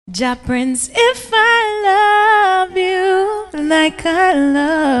Ja Prince, if I love you like I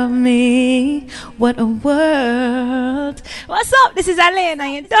love me, what a world. What's up? This is Alain,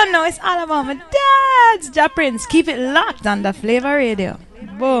 and you don't know it's all about my dads. Ja Prince, keep it locked on the Flavor Radio.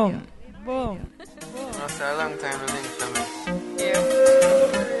 Boom. Boom. That's a long time to link for me. Yeah.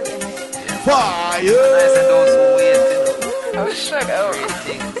 Fire! Nice and those who wait. I was shocked out.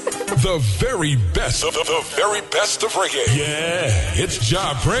 The very best of the very best of reggae. Yeah, it's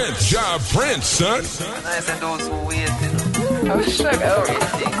Ja Prince. Ja Prince, son. Nice and those who wait. I was shocked out.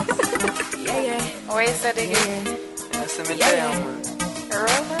 Yeah. What you said again? That's a man.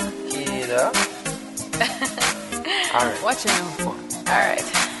 Roma? Yeah. Alright. Watch out.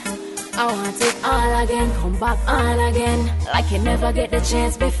 Alright. I want it all again, come back on again, like you never get the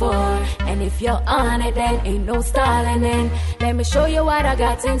chance before. And if you're on it, then ain't no stalling in. Let me show you what I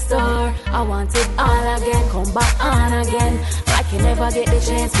got in store. I want it all again, come back on again, like you never get the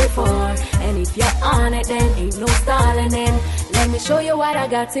chance before. And if you're on it, then ain't no stalling in. Let me show you what I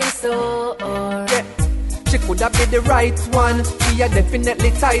got in store. Yeah. She coulda be the right one. She a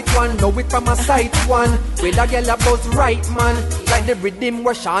definitely tight one. Know it from a sight one. With a girl about right man. Like the rhythm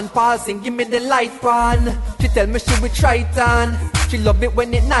where Sean Paul sing, give me the light pan. She tell me she will try it on. She love it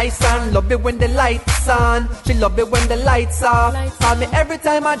when it nice and love it when the lights on. She love it when the lights off. Call me every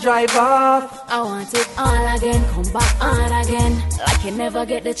time I drive off. I want it all again, come back on again, like you never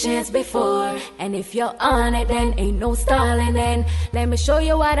get the chance before. And if you're on it, then ain't no stalling in. Let me show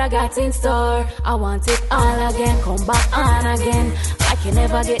you what I got in store. I want it all again, come back on again, like you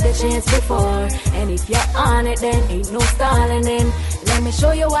never get the chance before. And if you're on it, then ain't no stalling in. Let me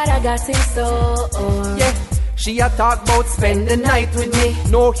show you what I got in store. Yeah. She a talk about spend the night with me.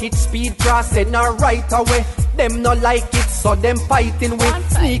 No hit speed cross, send her right away. Them no like it, so them fighting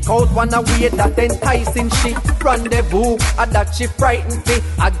with. Sneak out one away, that enticing she. Rendezvous, that she frightened me.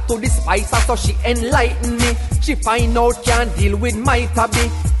 Add to the spice, so she enlighten me. She find out can't deal with my tabby,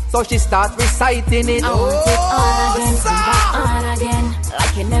 so she start reciting it. I want it all again, come back on again,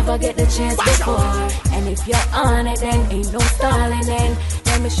 like you never get the chance before. And if you're on it, then ain't no stalling in.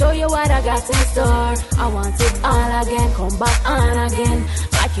 Let me show you what I got in store. I want it all again, come back on again,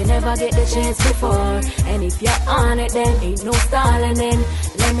 like you never get the chance before. And if you're on it, then ain't no stalling in.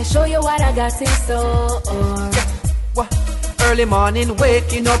 Let me show you what I got in store. Early morning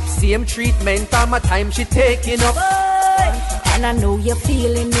waking up, same treatment all my time she taking up. And I know you're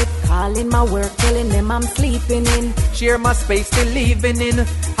feeling it, calling my work, telling them I'm sleeping in. Share my space still living in.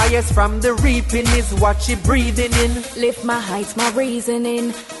 Highest from the reaping is what she breathing in. Lift my heights, my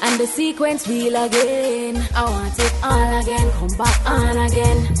reasoning, and the sequence wheel again. I want it all again, come back on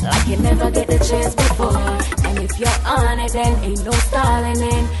again, like you never get the chance before. And if you're on it, then ain't no stalling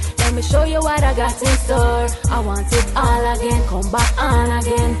in. Let me show you what I got in store. I want it all again, come back on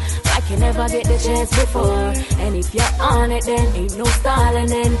again, like you never get the chance before. And if you're on it, then ain't no stalling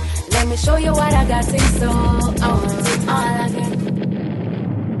in. Let me show you what I got in store. I want it all again.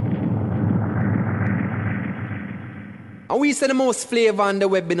 And we say the most flavor on the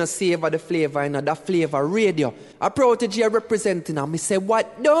web, no savor the flavor in the Flavor Radio. A Protege representing and me say,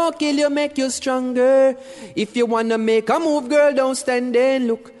 what don't kill you make you stronger. If you wanna make a move, girl, don't stand and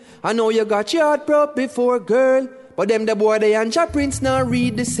look. I know you got your heart broke before, girl, but them the boy they and Ja Prince now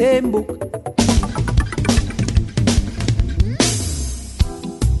read the same book.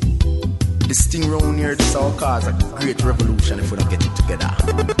 This thing round here, this all cause a great revolution if we don't get it together.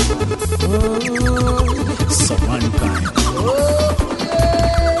 So mankind.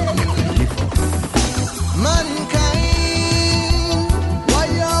 Mankind, why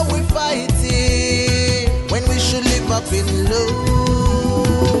are we fighting when we should live up in love?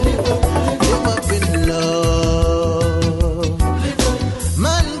 Live up in love.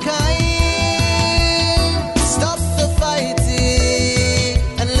 Mankind, stop the fighting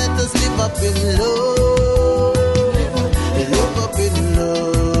and let us live up in love. Live up in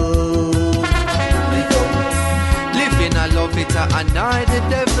love. Living I love it and I the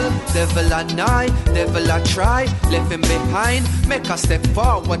devil and I, devil I try, left him behind, make a step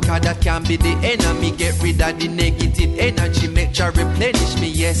forward, cause that can be the enemy, get rid of the negative energy, make Jah replenish me,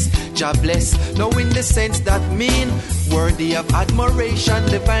 yes, Jah bless, now in the sense that mean, worthy of admiration,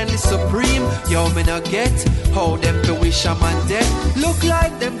 divinely supreme, yo me not get, how them to wish a man dead, look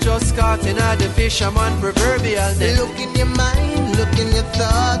like them just caught in a the fisherman proverbial dead. Look in your mind, look in your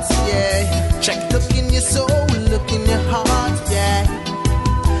thoughts, yeah, check, look in your soul, look in your heart, yeah.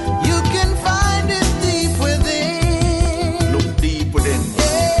 You can find it deep within. Look deep within.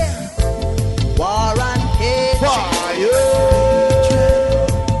 Yeah. War and hate. Fire.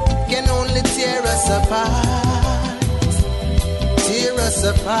 Can only tear us apart. Tear us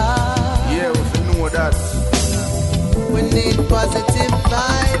apart. that. We need positive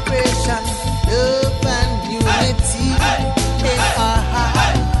vibration, love and unity in our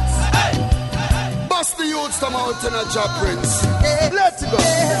hearts. Bust the youths come out in a job, Prince. Let's go.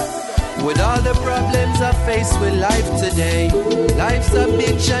 With all the problems I face with life today, life's a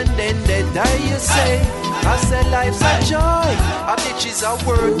bitch and then they die, you say. I said life's a joy. A bitch is a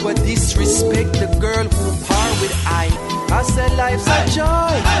word, but disrespect the girl who par with I said life's a joy.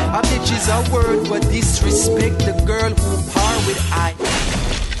 A bitch is a word, but disrespect the girl who par with I.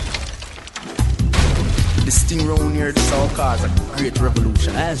 This thing round here, this all cause a great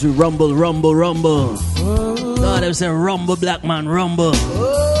revolution. As we rumble, rumble, rumble. Lord, I say rumble, black man, rumble.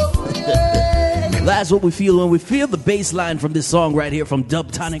 That's what we feel when we feel the bass line from this song right here from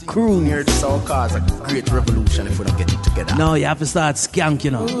Dubtonic Crew. Here, this all cause a great revolution if we don't get it together. No, you have to start skanking,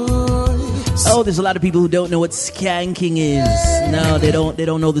 you know. Oh, there's a lot of people who don't know what skanking is. No, they don't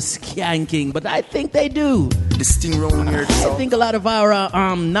know the skanking, but I think they do. This thing round here, this I think a lot of our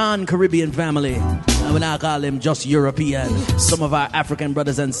non-Caribbean family, I mean, I call them just European, some of our African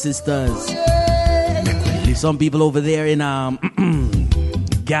brothers and sisters. Some people over there in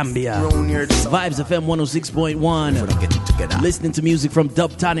Gambia. Vibes FM 106.1. Listening to music from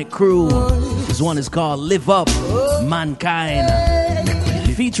Dubtonic Crew. This one is called Live Up, Mankind.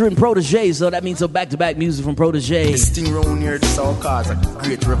 Featuring Protege, so that means some back-to-back music from Protege. This thing round here, this all cause a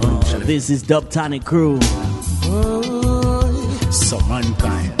great revolution. This is Dubtonic Crew. So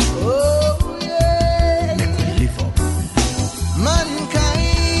Mankind. Live up.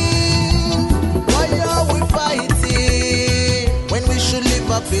 Mankind, why are we fighting when we should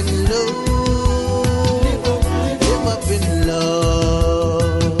live up in love? Live up in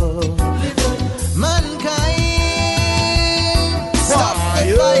love. Mankind, stop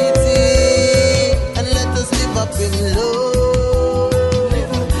the fighting and let us live up in love.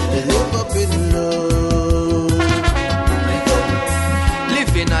 Live up in love.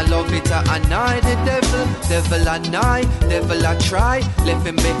 Living I love it, I annoy the devil I nigh, devil I try, left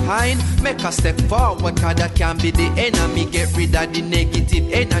him behind, make a step forward, cause that can be the enemy, get rid of the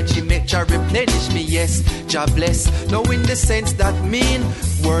negative energy, make Jah replenish me, yes, Jah bless, knowing the sense that mean,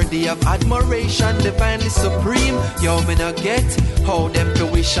 worthy of admiration, divinely supreme, yo me no get, how them to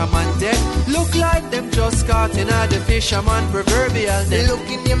wish a man dead, look like them just caught in a the fisherman proverbial net. Look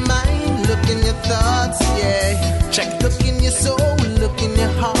in your mind, look in your thoughts, yeah, check, look in your soul, look in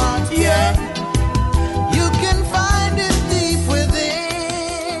your heart, yeah. You can find it deep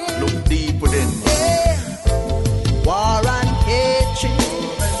within. Look deep within. Yeah. War and hatred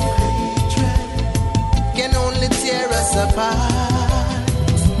can only tear us apart.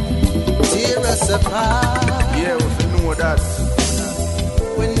 Tear us apart. Yeah, we know that.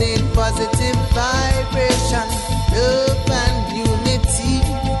 We need positive vibration, love and unity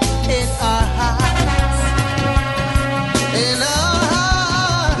in our hearts. In our hearts.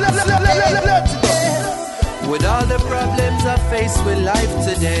 With all the problems I face with life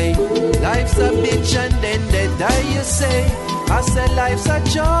today, life's a bitch and then they die, you say. I said life's a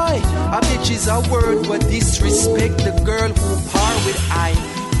joy. A bitch is a word, but disrespect the girl who par with I.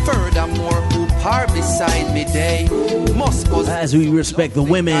 Furthermore, who par beside me day. Must as we respect the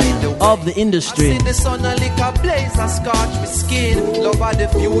women of the industry. I see the sun a lick a blaze, a scorch with skin. Love of the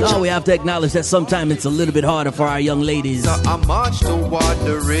future. Now we have to acknowledge that sometimes it's a little bit harder for our young ladies. So I march toward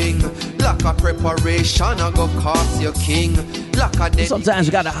the ring. Like a preparation, I go cost your king. Sometimes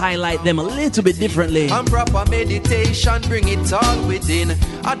you gotta highlight them a little bit differently. And proper meditation, bring it all within.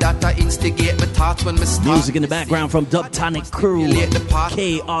 That I instigate my thoughts when me start. Music in the background from Dubtonic Crew.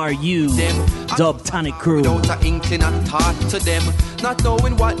 KRU. Dubtonic Crew. Without an inkling and thought to them. Not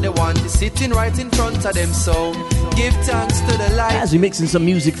knowing what they want is sitting right in front of them. So give thanks to the light. As we mixing some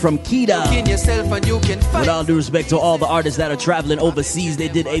music from Kida. Look in yourself and you can find. With all due respect to all the artists that are traveling overseas, they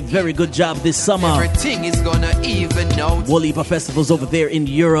did a very good job this summer. Everything is gonna even out. Walipa festivals over there in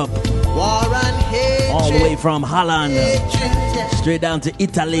Europe. War and hatred. All the way from Holland. Straight down to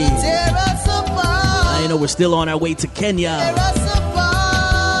Italy. I know we're still on our way to Kenya.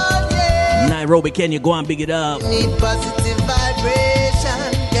 Nairobi, Kenya, go and big it up. Need positive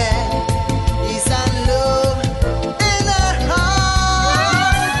vibration, yeah. Peace and love in our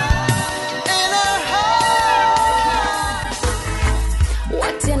heart. In our heart.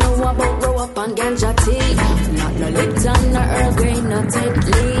 What you know about grow up on ganja tea? Not no Lipton, no Earl Grey, no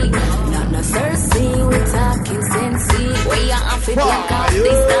Tetley. Not no Cersei, we talking Sensei. We are off it like off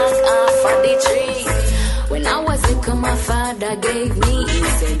the stars off of the tree. When I was sick, my father gave me. He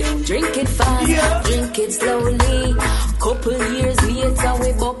said, don't drink it fast, drink it slowly. Couple years later,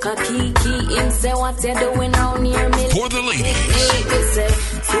 we book a kiki. Him say, what you doing out near me? For the ladies. He say,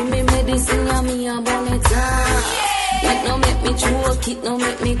 see me medicine, and me a make it, no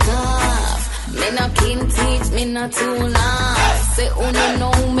make me cough. Me not can teach, me not too long. Say, oh no,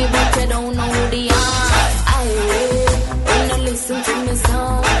 know me, but you don't know the art. Oh no, listen to me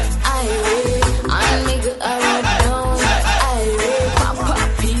song. And me go around down.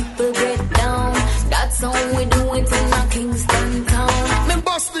 Pop, people get down. That's how we do it in a Kingston town. Me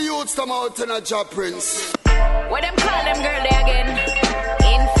bust the youths come out in a Jah Prince. What them call them girl they again?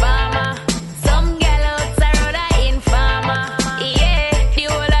 Informer. Some gal outside road are informer. Yeah, the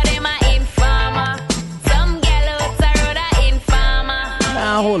whole of them are informer. Some gal outside road are informer.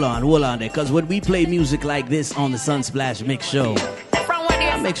 Now hold on there, because when we play music like this on the Sunsplash Mix Show,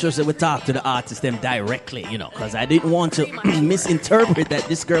 I make sure that we talk to the artist them directly, you know, because I didn't want to misinterpret that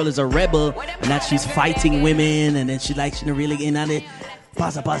this girl is a rebel and that she's fighting women and then she really in on it.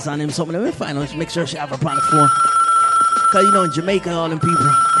 Pass on him something. Let me find out. Make sure she have her on the phone. Because, you know, in Jamaica, all them people,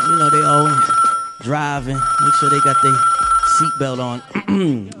 you know, they always driving. Make sure they got their seatbelt on.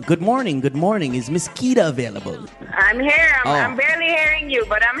 Good morning. Is Miss Keita available? I'm here. I'm barely hearing you,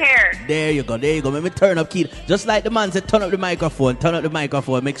 but I'm here. There you go. Let me turn up Keita. Just like the man said, turn up the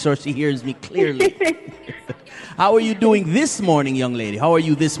microphone. Make sure she hears me clearly. How are you doing this morning, young lady? How are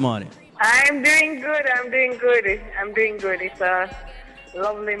you this morning? I'm doing good. It's a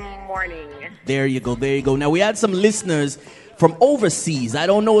lovely morning. There you go. Now, we had some listeners from overseas. I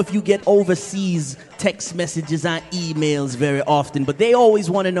don't know if you get overseas text messages and emails very often, but they always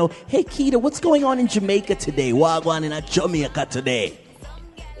want to know, hey, Keita, what's going on in Jamaica today? What's going on in Jamaica today?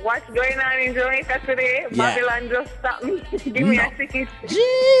 What's going on in Jamaica today? Yeah. Babylon just stopped me. Give me a ticket.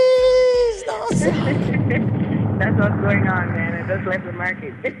 Jeez, that's what's going on, man. I just left the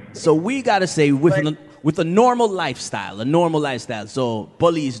market. So we got to say, with a normal lifestyle, so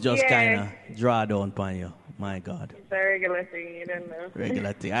police just kind of draw down upon you. My God. It's a regular thing, you don't know.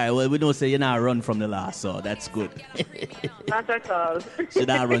 Regular thing. All right, well, we don't say you're not run from the law, so that's good. Not at all. She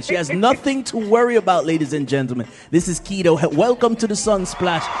not run. She has nothing to worry about, ladies and gentlemen. This is Keita. Welcome to the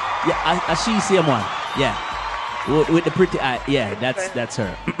Sunsplash. Yeah, I see same one. Yeah, with the pretty eye. Yeah, that's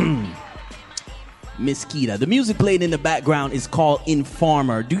her. Miss Keita. The music played in the background is called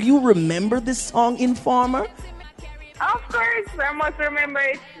Informer. Do you remember this song, Informer? Of course, I must remember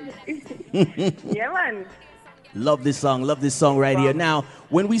it. Yeah, man. Love this song right here. Now,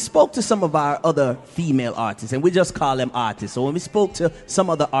 when we spoke to some of our other female artists, and we just call them artists, so when we spoke to some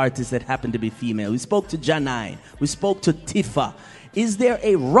other artists that happen to be female, we spoke to Janine, we spoke to Tifa. Is there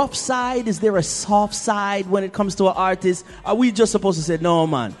a rough side? Is there a soft side when it comes to an artist? Are we just supposed to say, no,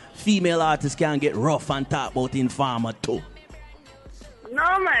 man, female artists can't get rough and talk about Informer too?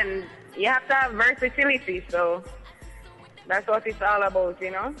 No, man. You have to have versatility, so that's what it's all about,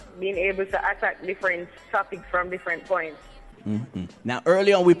 you know? Being able to attack different topics from different points. Mm-hmm. Now,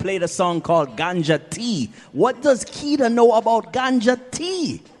 earlier on, we played a song called Ganja Tea. What does Keita know about Ganja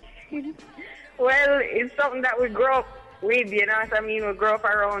Tea? Well, it's something that we grew up with, you know what I mean? We grew up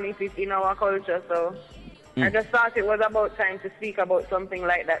around it, it's in our culture, so I just thought it was about time to speak about something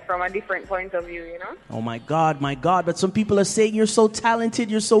like that from a different point of view, you know? Oh, my God. But some people are saying you're so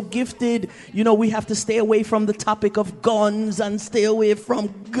talented, you're so gifted. You know, we have to stay away from the topic of guns and stay away from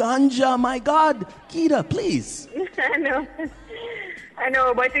ganja. My God. Keita, please. I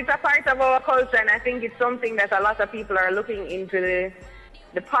know, but it's a part of our culture, and I think it's something that a lot of people are looking into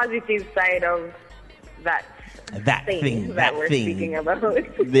the positive side of that thing that we're speaking about.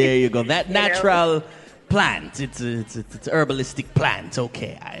 There you go. That natural plant. It's herbalistic plant.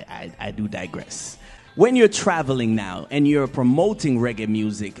 Okay, I do digress. When you're traveling now and you're promoting reggae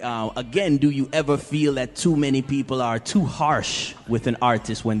music, again, do you ever feel that too many people are too harsh with an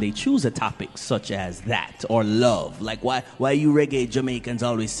artist when they choose a topic such as that or love? Like, why are you reggae Jamaicans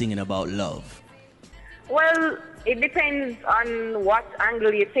always singing about love? Well, it depends on what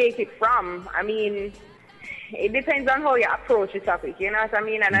angle you take it from. I mean, it depends on how you approach the topic, you know what I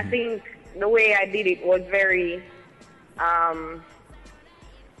mean? And I think the way I did it was very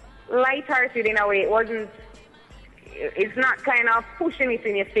light-hearted in a way. It's not kind of pushing it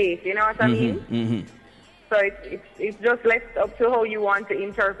in your face, you know what I mean? Mm-hmm. So it's just left up to how you want to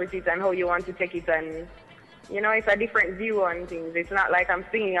interpret it and how you want to take it, and, you know, it's a different view on things. It's not like I'm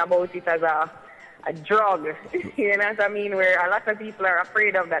singing about it as a drug, you know what I mean, where a lot of people are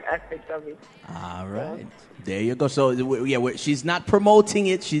afraid of that aspect of it. All right. There you go. So, yeah, she's not promoting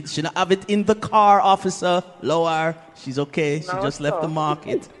it. She not have it in the car, officer. Lower. She's okay. She just left the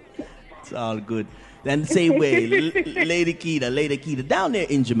market. It's all good. Then same way, Lady Keita, down there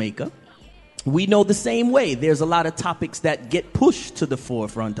in Jamaica, we know the same way. There's a lot of topics that get pushed to the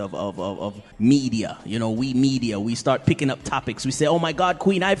forefront of media. You know, we start picking up topics. We say, oh my God,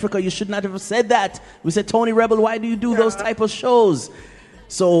 Queen Ifrica, you should not have said that. We said, Tony Rebel, why do you do those type of shows?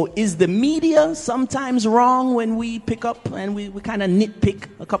 So is the media sometimes wrong when we pick up and we kind of nitpick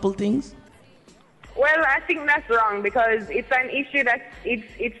a couple things? Well, I think that's wrong because it's an issue that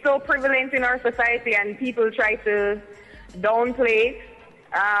it's so prevalent in our society and people try to downplay it.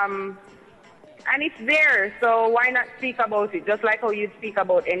 And it's there, so why not speak about it? Just like how you speak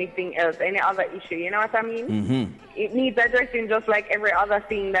about anything else, any other issue, you know what I mean? Mm-hmm. It needs addressing just like every other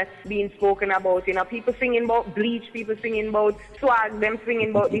thing that's being spoken about. You know, people singing about bleach, people singing about swag, them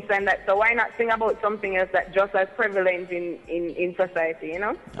singing about this and that. So why not sing about something else that's just as prevalent in society, you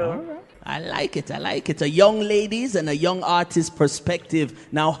know? So. I like it. A young ladies and a young artist perspective.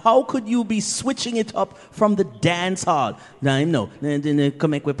 Now, how could you be switching it up from the dance hall? Now, you know,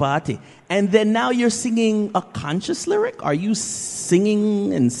 come make we party. And then now you're singing a conscious lyric? Are you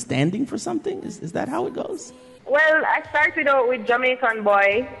singing and standing for something? Is that how it goes? Well, I started out with Jamaican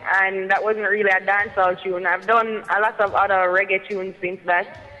Boy, and that wasn't really a dancehall tune. I've done a lot of other reggae tunes since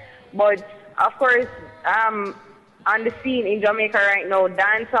that. But, of course, on the scene in Jamaica right now,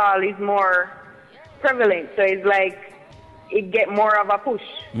 dancehall is more prevalent. So it's like it get more of a push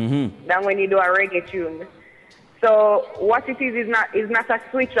than when you do a reggae tune. So what it is not a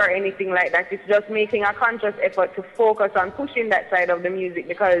switch or anything like that. It's just making a conscious effort to focus on pushing that side of the music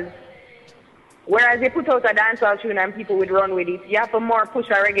because whereas you put out a dancehall tune and people would run with it, you have to more push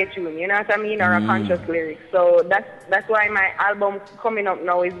a reggae tune, you know what I mean, or a conscious lyric. So that's why my album coming up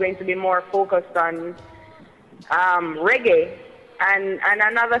now is going to be more focused on reggae. And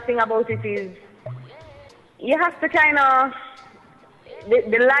another thing about it is you have to kind of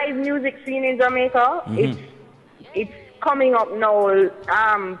the live music scene in Jamaica. It's coming up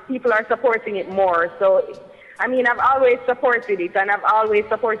now. People are supporting it more. So I mean, I've always supported it, and I've always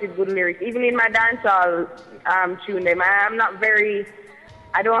supported good lyrics. Even in my dancehall tune,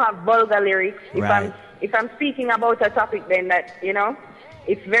 I don't have vulgar lyrics. Right. If I'm speaking about a topic, then that, you know,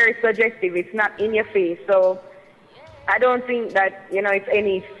 it's very suggestive. It's not in your face. So I don't think that, you know, it's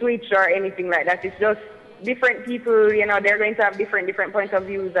any switch or anything like that. It's just different people, you know, they're going to have different points of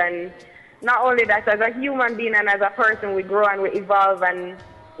views. And not only that, as a human being and as a person, we grow and we evolve and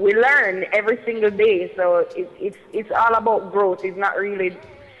we learn every single day. So it's all about growth. It's not really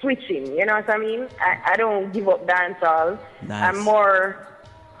switching, you know what I mean? I don't give up dancehall. Nice. I'm more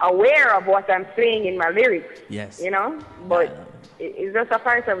aware of what I'm saying in my lyrics. Yes. You know? But it's just a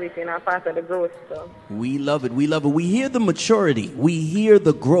part of it, you know, a part of the growth. So. We love it. We hear the maturity. We hear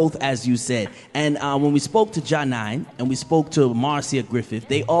the growth, as you said. And when we spoke to John 9 and we spoke to Marcia Griffith,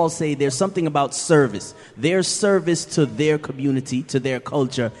 they all say there's something about service. Their service to their community, to their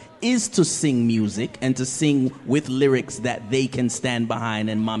culture, is to sing music and to sing with lyrics that they can stand behind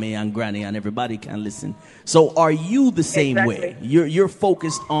and mommy and granny and everybody can listen. So are you the same way? You're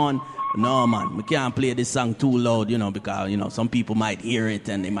focused on, no man, we can't play this song too loud, you know, because, you know, some people might hear it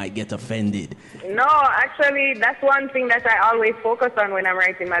and they might get offended. No, actually, that's one thing that I always focus on when I'm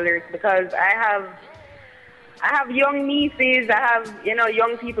writing my lyrics, because I have young nieces, I have, you know,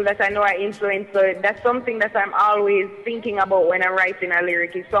 young people that I know I influence, so that's something that I'm always thinking about when I'm writing a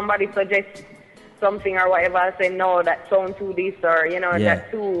lyric. If somebody suggests something or whatever, I say, no, that sounds too this, or, you know, that's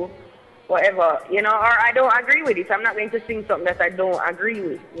too whatever, you know, or I don't agree with it. I'm not going to sing something that I don't agree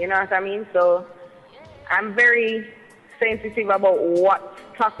with, you know what I mean? So I'm very sensitive about what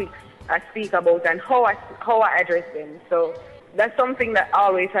topics I speak about and how I address them. So that's something that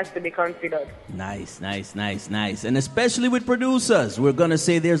always has to be considered. Nice. And especially with producers, we're going to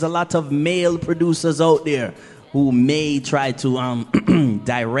say there's a lot of male producers out there who may try to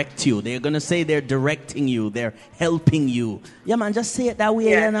direct you. They're going to say they're directing you, they're helping you. Yeah, man, just say it that way,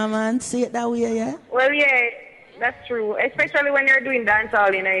 you know, man. Say it that way, yeah? Well, yeah, that's true. Especially when you're doing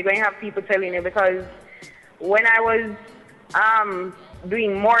dancehall, you know, you're going to have people telling you, because when I was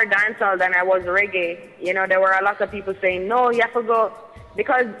doing more dancehall than I was reggae, you know, there were a lot of people saying, no, you have to go,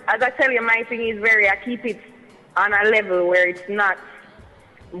 because as I tell you, my thing is I keep it on a level where it's not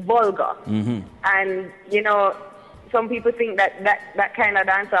vulgar. And, you know, some people think that kind of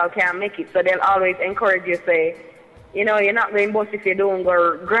dancehall can't make it, so they'll always encourage you, say, you know, you're not going bust if you don't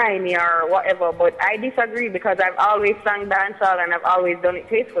go grimy or whatever. But I disagree, because I've always sung dancehall and I've always done it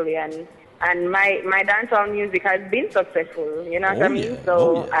tastefully, and my dancehall music has been successful, you know what I mean?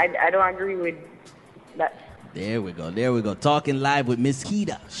 So I don't agree with that. There we go. Talking live with Miss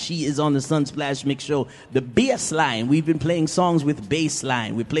Kida. She is on the Sunsplash Mix Show. The bass line. We've been playing songs with bass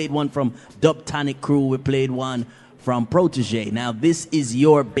line. We played one from Dub Tonic Crew. We played one from Protege. Now, this is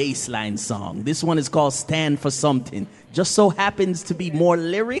your baseline song. This one is called Stand for Something. Just so happens to be more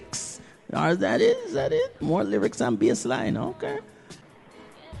lyrics. Is that it? More lyrics and baseline. Okay.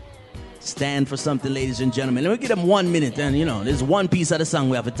 Stand for Something, ladies and gentlemen. Let me give them 1 minute. And, there's one piece of the song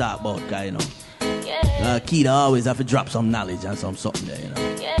we have to talk about, guy, Keita always have to drop some knowledge and something there,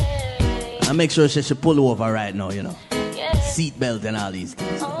 I make sure she should pull over right now, Seatbelt and all these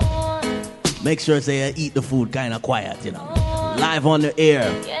things. Make sure they eat the food kind of quiet, Live on the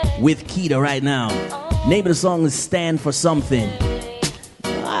air with Keita right now. Name of the song is Stand for Something.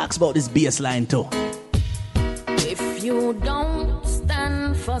 I ask about this bass line too. If you don't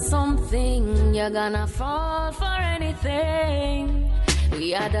stand for something, you're gonna fall for anything.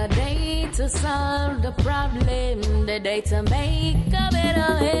 We had a day to solve the problem, the day to make a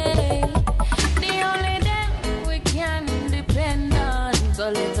better way. The only day we can depend on, so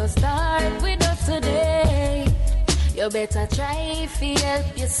let us start with us today. You better try to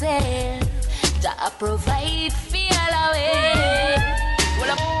help yourself, to provide for all away.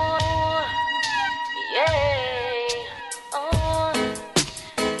 Well,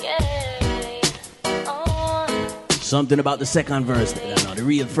 Something about the second verse there, the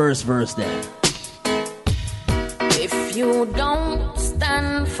real first verse there. If you don't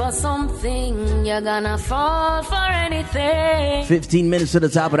stand for something, you're gonna fall for anything. 15 minutes to the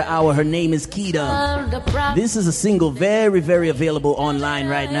top of the hour. Her name is Keita. This is a single very, very available online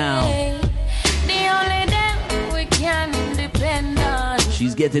right now. The only day we can depend on.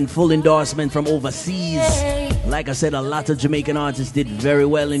 She's getting full endorsement from overseas. Like I said, a lot of Jamaican artists did very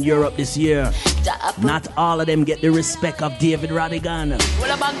well in Europe this year. Not all of them get the respect of David Rodigan.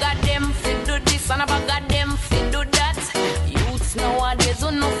 Well, about got them fit do this and about got them fit do that. Youths nowadays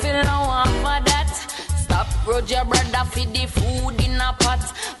who no feel no one for that. Stop road your brother for the food in a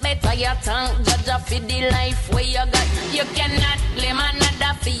pot. Better you thank Jaja for the life where you got. You cannot blame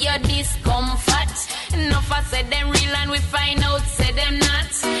another for your discomfort. Enough I said them real and we find out say them not.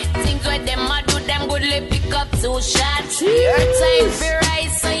 Things where them a do them goodly pick up 2 shots. Your time for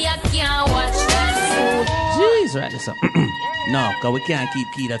rise so you can't watch that. Jeez, right this up. No, cause we can't keep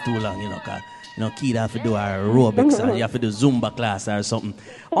Keita too long, cause Keita have to do our aerobics and you have to do Zumba class or something.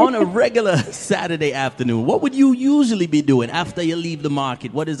 On a regular Saturday afternoon, what would you usually be doing after you leave the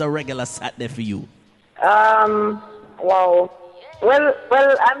market? What is a regular Saturday for you? Well,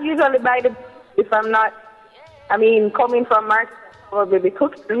 I'm usually if I'm not, coming from market, I'll probably be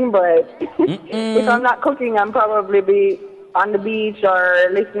cooking, but if I'm not cooking, I'm probably be on the beach or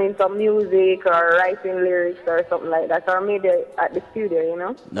listening to music or writing lyrics or something like that, or maybe at the studio,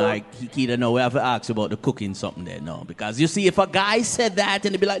 No, Keita, no, we have to ask about the cooking something there, no. Because you see, if a guy said that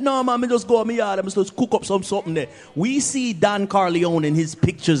and they'd be like, no, man, me just go on my yard, I'm supposed to cook up something there. We see Don Corleone in his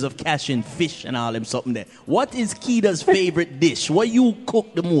pictures of catching fish and all them something there. What is Keita's favorite dish? What you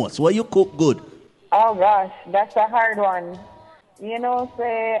cook the most? What you cook good? Oh, gosh, that's a hard one.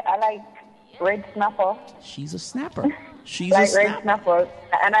 Say, I like red snapper. She's a snapper. She's like a snapper. Red snapper,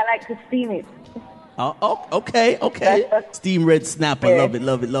 and I like to steam it. Oh, okay. Steam red snapper, yeah.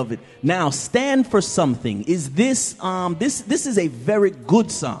 Love it. Now, Stand for Something. Is this this is a very good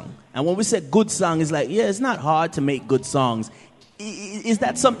song. And when we say good song, it's like, it's not hard to make good songs. Is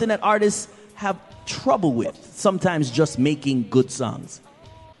that something that artists have trouble with? Sometimes just making good songs.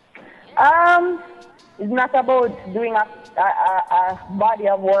 It's not about doing a body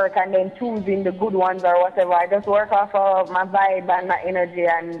of work and then choosing the good ones or whatever. I just work off of my vibe and my energy,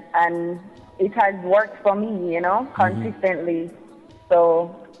 and it has worked for me, consistently.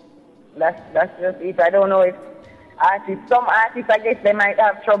 So that's just it. I don't know if some artists, I guess they might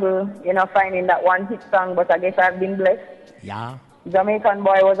have trouble, finding that one hit song, but I guess I've been blessed. Yeah. Jamaican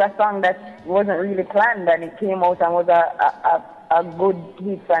Boy was a song that wasn't really planned, and it came out and was a good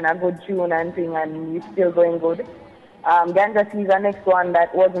hit and a good tune and thing, and it's still going good. Ganja Tea is the next one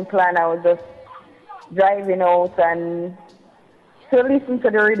that wasn't planned. I was just driving out and to listen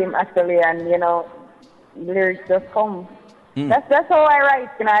to the rhythm actually, and lyrics just come. That's how I write.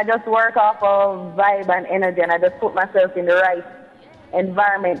 I just work off of vibe and energy, and I just put myself in the right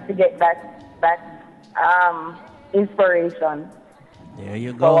environment to get that inspiration. There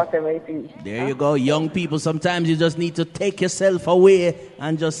you go. For whatever it is. There you go. Young people, sometimes you just need to take yourself away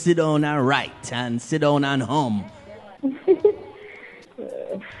and just sit down and write and sit down and hum.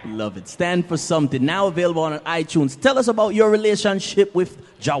 Love it. Stand for Something. Now available on iTunes. Tell us about your relationship with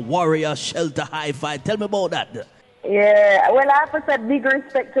Jah Warrior, Shelter Hi-Fi. Tell me about that. Yeah, well, I have to say big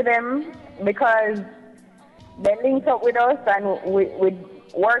respect to them because they linked up with us and we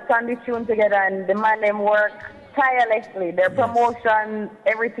worked on this tune together, and the man them work tirelessly. Their promotion,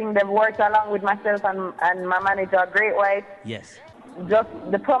 everything, they've worked along with myself and my manager, Great White. Yes. Just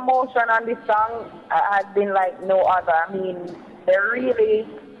the promotion on this song has been like no other. I mean, they really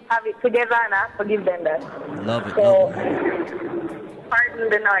have it together, and I have to give them that. Love it. So, pardon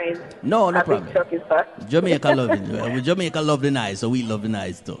the noise. No problem. Jamaica love it. Jamaica love the noise, so we love the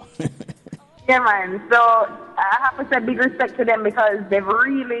noise too. Yeah, man. So I have to say big respect to them because they've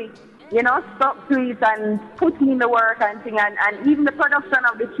really, stuck to it and put in the work and thing. And even the production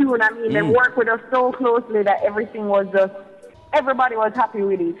of the tune, I mean, they worked with us so closely that everything was just, everybody was happy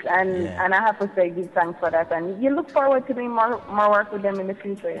with it. And I have to say give thanks for that. And you look forward to doing more work with them in the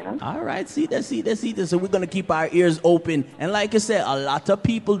future, All right. See that. So we're going to keep our ears open. And like I said, a lot of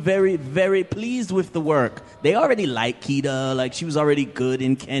people very, very pleased with the work. They already like Keita. Like, she was already good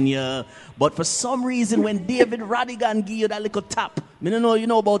in Kenya. But for some reason, when David Rodigan give you that little tap, I don't know you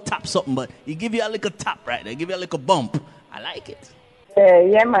know about tap something, but he give you a little tap, right? They give you a little bump. I like it.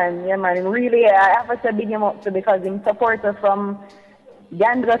 Yeah, man. Really, I have to say big him up too because he's supporter from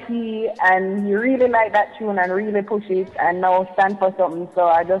Gandhi, and he really like that tune and really push it and now stand for something. So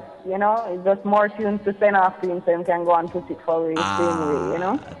I just, it's just more tunes to send off to him so he can go and push it forward the same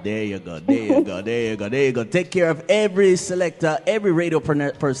way, There you go. Take care of every selector, every radio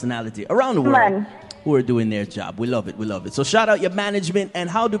personality around the world who are doing their job. We love it. So shout out your management, and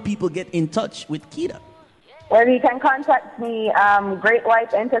how do people get in touch with Keita? Well, you can contact me,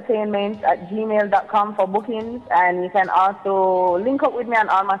 greatwhiteentertainment@gmail.com for bookings, and you can also link up with me on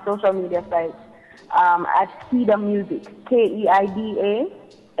all my social media sites at Keida Music, KEIDAMUSIC.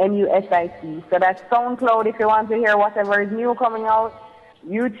 So that's SoundCloud if you want to hear whatever is new coming out,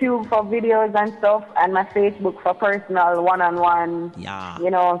 YouTube for videos and stuff, and my Facebook for personal one-on-one,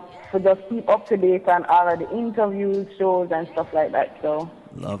 to just keep up to date on all of the interviews, shows, and stuff like that. So.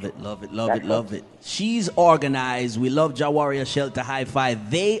 Love it. She's organized. We love Jawaria Shelter Hi-Fi.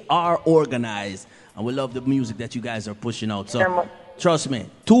 They are organized. And we love the music that you guys are pushing out. So, trust me,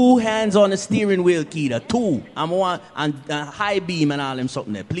 2 hands on the steering wheel, Keita. 2. I'm on high beam and all them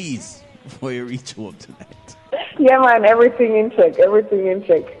something there. Please, before you reach up tonight. Yeah, man, everything in check.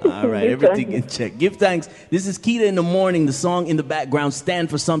 All right, everything in check. Give thanks. This is Keita in the Morning. The song in the background, Stand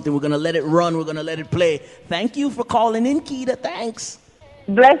for Something. We're going to let it run. We're going to let it play. Thank you for calling in, Keita. Thanks.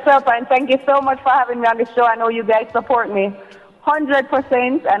 Bless up, and thank you so much for having me on the show. I know you guys support me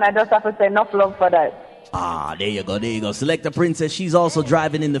 100%, and I just have to say enough love for that. There you go. Selector Princess, she's also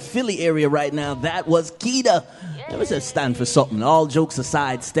driving in the Philly area right now. That was Keita. It was a stand for something. All jokes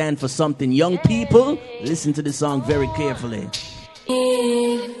aside, stand for something. Young people, listen to this song very carefully.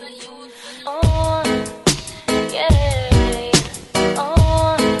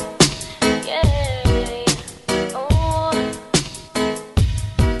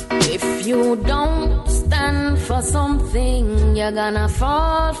 You don't stand for something, you're gonna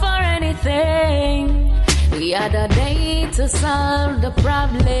fall for anything. We had a day to solve the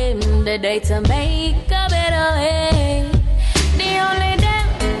problem, the day to make a better way. The only day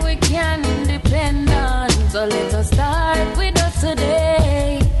we can depend on, so let us start with us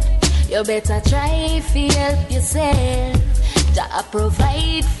today. You better try to help yourself, Jah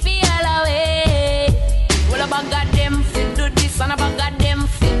provide for all the way. Well, about got them fit do this and about got them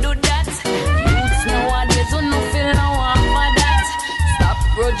fit do that. Youths nowadays who no feel no one for that. Stop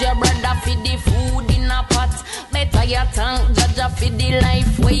grudge your brother for the food in a pot. Better you thank Jah for the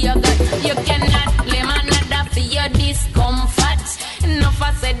life where you got. You cannot blame another for your discomfort. Enough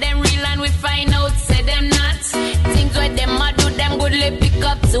I said them real and we find out say them not. Things where them a do them goodly pick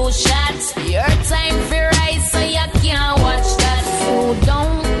up 2 shots. Your time for rise so you can't watch that. So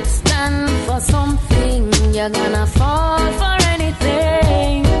don't stand for something, you're gonna fall for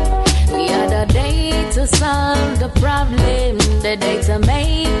anything. We had a day to solve the problem, the day to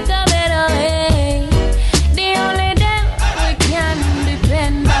make a better way. The only day we can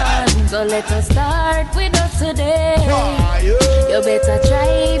depend on, so let us start with us today. You better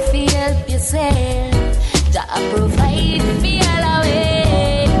try to help yourself, Jah provide for all the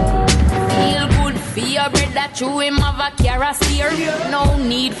way. Feel good for your brother, through him have a carrot steer. No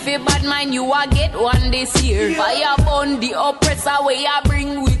need for bad mind, you a get one this year. Fire burn the oppressor, we a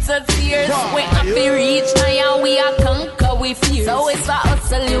bring with us fears. We happy reach now, we a conquer with fears. So it's a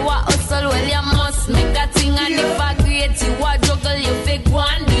hustle, you a hustle, well you must make a thing. And if a great, you a juggle, you fake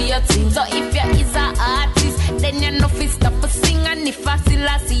one, do your thing. So if you is a artist, then you know fi stop a sing. And if I still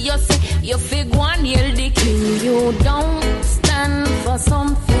a see you say, you fake one, you'll the king. You don't stand for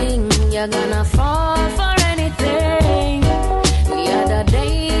something, you're gonna fall for anything. We had a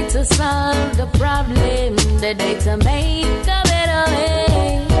day to solve the problem, the day to make a better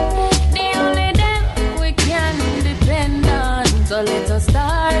way. The only day we can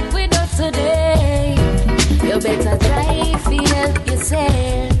part with us today. You better try to help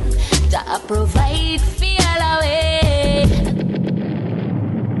yourself. To provide for all away.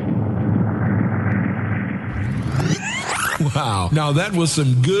 Wow, now that was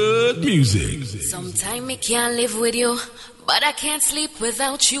some good music. Sometimes I can't live with you, but I can't sleep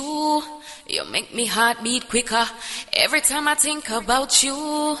without you. You make me heart beat quicker every time I think about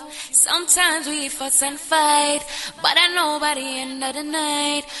you. Sometimes we fuss and fight, but I know by the end of the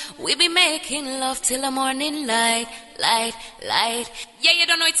night we be making love till the morning light, light, light. Yeah, you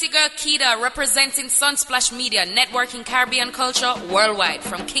don't know it's your girl Kida representing Sunsplash Media, networking Caribbean culture worldwide,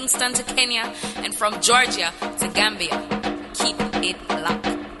 from Kingston to Kenya and from Georgia to Gambia. Keep it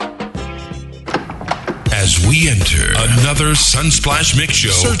locked. As we enter another Sunsplash Mix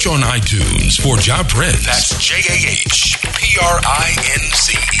Show, search on iTunes for Ja Prince. That's JAHPRINCE.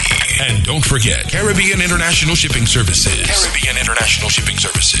 And don't forget Caribbean International Shipping Services. Caribbean International Shipping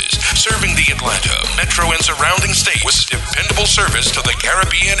Services, serving the Atlanta, metro, and surrounding states with dependable service to the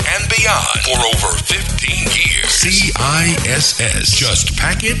Caribbean and beyond for over 15 years. CISS. Just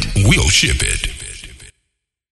pack it, we'll ship it.